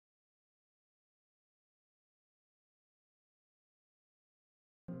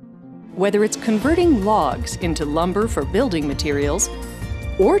Whether it's converting logs into lumber for building materials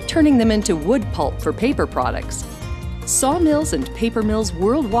or turning them into wood pulp for paper products, sawmills and paper mills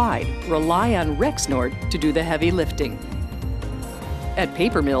worldwide rely on Rexnord to do the heavy lifting. At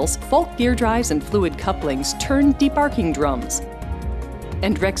paper mills, Falk gear drives and fluid couplings turn debarking drums,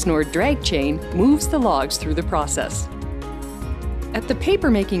 and Rexnord drag chain moves the logs through the process. At the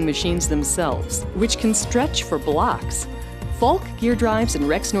paper-making machines themselves, which can stretch for blocks, Falk gear drives and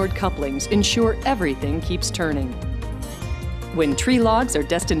Rexnord couplings ensure everything keeps turning. When tree logs are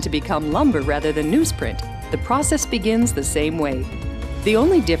destined to become lumber rather than newsprint, the process begins the same way. The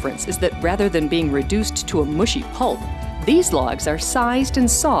only difference is that rather than being reduced to a mushy pulp, these logs are sized and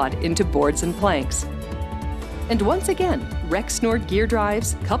sawed into boards and planks. And once again, Rexnord gear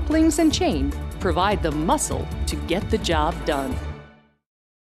drives, couplings, and chain provide the muscle to get the job done.